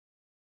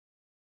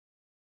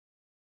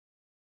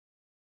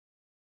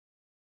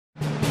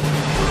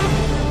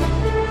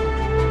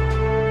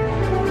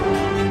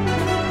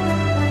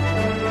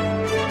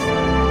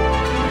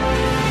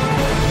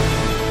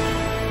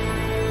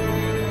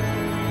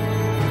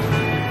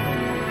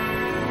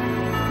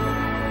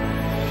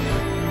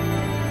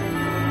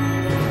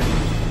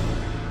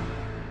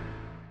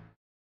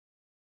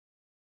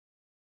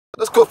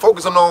quit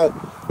focusing on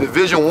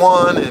Division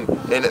I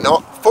and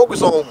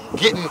focus on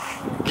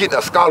getting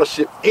a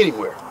scholarship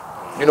anywhere.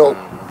 You know.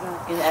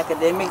 In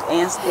academics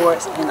and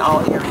sports in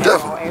all areas.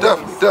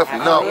 Definitely.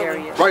 Now,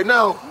 right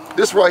now,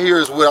 this right here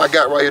is what I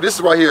got right here. This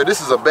is right here. This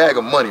is a bag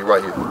of money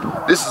right here.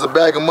 This is a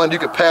bag of money. You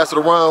can pass it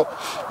around.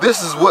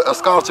 This is what a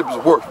scholarship is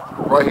worth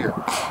right here.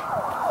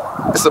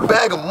 It's a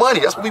bag of money.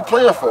 That's what we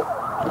playing for.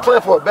 We're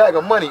playing for a bag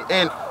of money,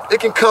 and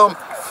it can come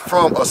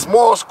from a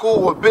small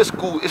school or a big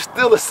school. It's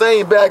still the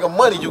same bag of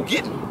money you're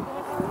getting.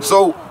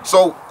 So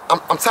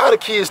I'm tired of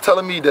kids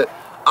telling me that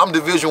I'm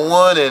Division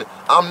I and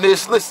I'm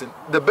this. Listen,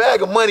 the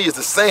bag of money is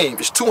the same.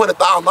 It's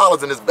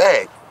 $200,000 in this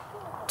bag.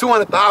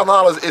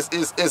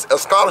 $200,000 is a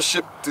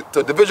scholarship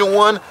to Division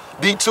I,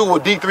 D2, or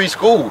D3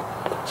 school.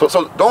 So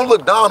don't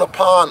look down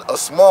upon a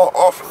small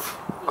offer.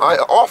 All right,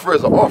 an offer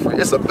is an offer.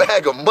 It's a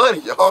bag of money,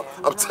 y'all.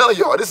 I'm telling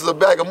y'all, this is a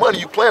bag of money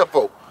you playing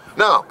for.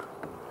 Now,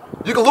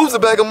 you can lose a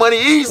bag of money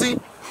easy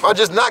by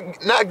just not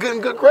getting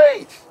good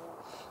grades.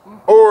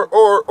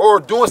 Or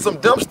doing some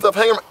dumb stuff,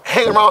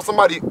 hanging around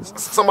somebody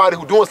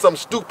who doing something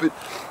stupid,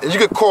 and you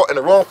get caught in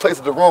the wrong place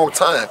at the wrong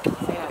time.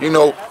 You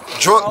know,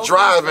 drunk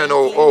driving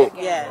or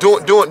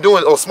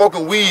doing or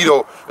smoking weed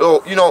or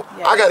you know.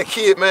 I got a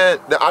kid, man,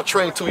 that I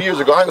trained 2 years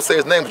ago. I ain't gonna say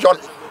his name, but y'all,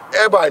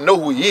 everybody know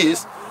who he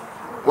is.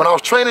 When I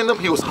was training him,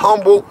 he was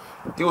humble.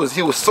 He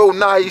was so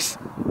nice.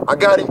 I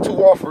got him 2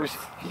 offers.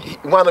 He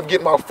wound up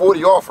getting about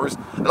 40 offers,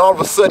 and all of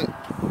a sudden,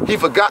 he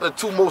forgot the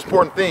 2 most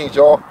important things,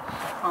 y'all.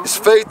 It's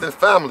faith and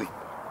family.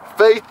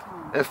 Faith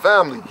and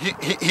family.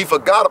 He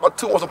forgot about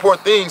 2 most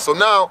important things. So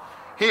now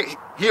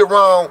he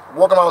around,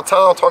 walking around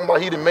town talking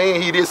about he the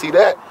man, he this, he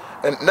that.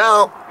 And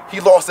now he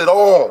lost it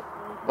all.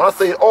 When I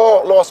say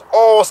all, lost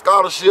all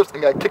scholarships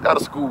and got kicked out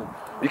of school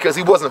because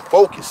he wasn't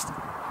focused.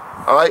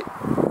 All right?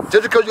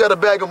 Just because you got a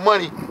bag of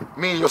money,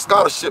 meaning your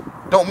scholarship,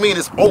 don't mean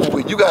it's over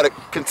with. You got to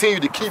continue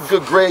to keep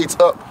good grades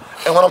up.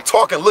 And when I'm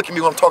talking, look at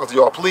me when I'm talking to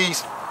y'all,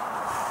 please.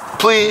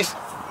 Please.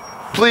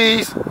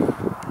 Please.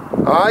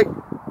 All right?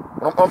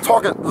 When I'm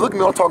talking, look at me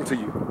when I'm talking to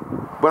you.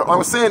 But what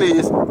I'm saying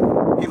is,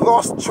 he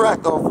lost track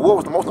of what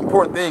was the most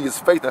important thing is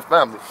faith and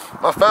family.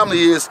 My family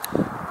is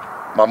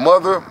my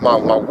mother, my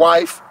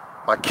wife,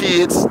 my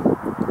kids,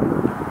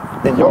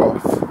 and y'all.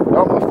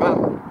 Y'all my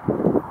family.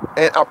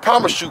 And I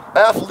promise you,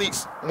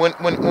 athletes,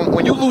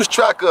 when you lose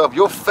track of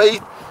your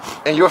faith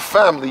and your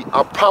family,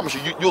 I promise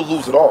you'll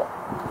lose it all.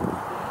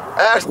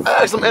 Ask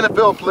some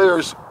NFL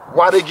players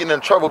why they getting in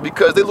trouble,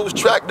 because they lose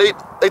track. They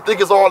think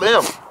it's all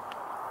them.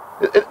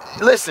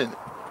 Listen,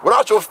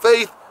 without your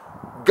faith,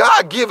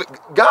 God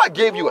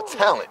gave you a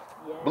talent.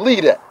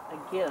 Believe that.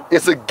 A gift.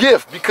 It's a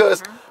gift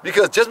because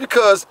just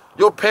because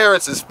your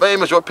parents is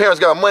famous, your parents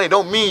got money,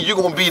 don't mean you're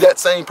gonna be that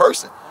same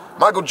person.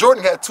 Michael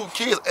Jordan had 2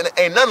 kids, and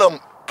can't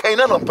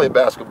none of them play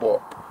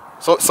basketball.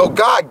 So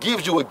God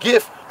gives you a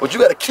gift, but you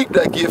got to keep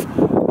that gift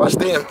by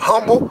staying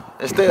humble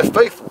and staying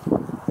faithful.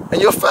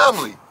 And your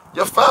family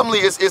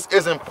is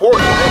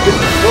important.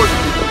 It's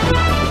important.